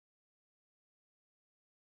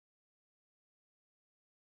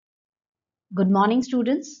Good morning,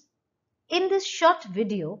 students. In this short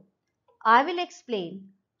video, I will explain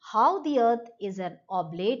how the Earth is an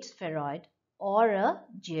oblate spheroid or a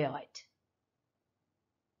geoid.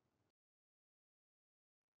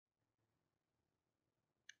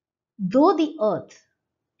 Though the Earth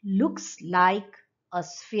looks like a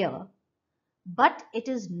sphere, but it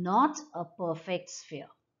is not a perfect sphere.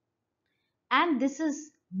 And this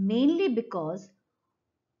is mainly because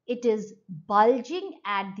it is bulging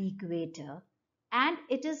at the equator and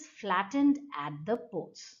it is flattened at the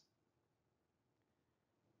poles.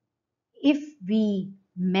 If we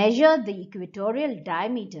measure the equatorial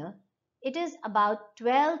diameter, it is about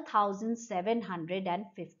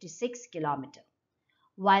 12,756 kilometers,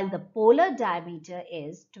 while the polar diameter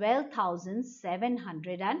is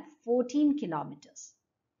 12,714 kilometers.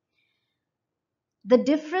 The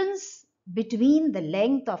difference between the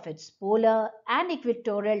length of its polar and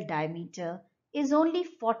equatorial diameter is only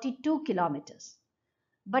 42 kilometers.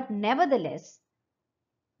 But nevertheless,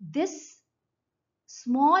 this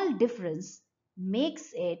small difference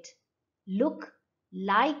makes it look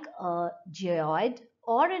like a geoid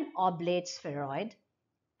or an oblate spheroid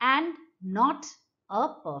and not a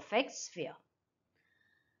perfect sphere.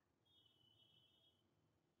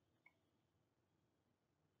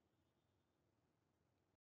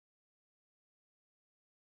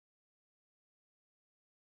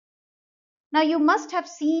 Now you must have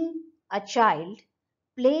seen a child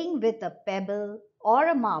playing with a pebble or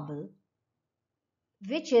a marble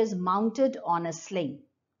which is mounted on a sling,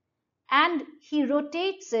 and he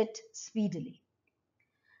rotates it speedily.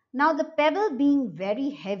 Now the pebble being very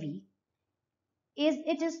heavy,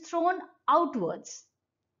 it is thrown outwards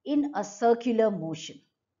in a circular motion,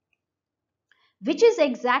 which is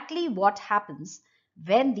exactly what happens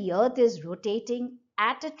when the Earth is rotating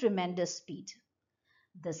at a tremendous speed.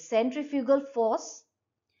 The centrifugal force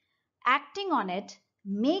acting on it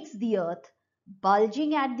makes the Earth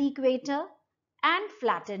bulging at the equator and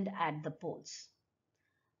flattened at the poles.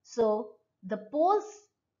 So the poles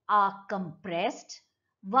are compressed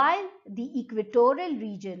while the equatorial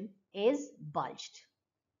region is bulged.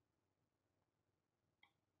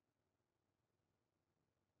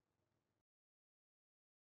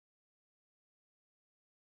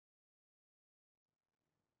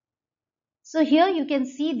 So here you can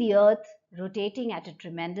see the Earth rotating at a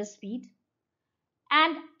tremendous speed,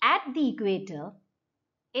 and at the equator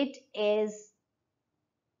it is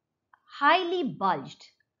highly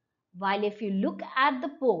bulged, while if you look at the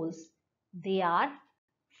poles, they are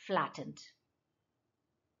flattened.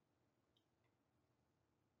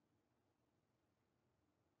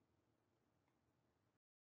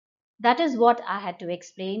 That is what I had to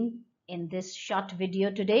explain in this short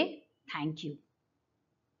video today. Thank you.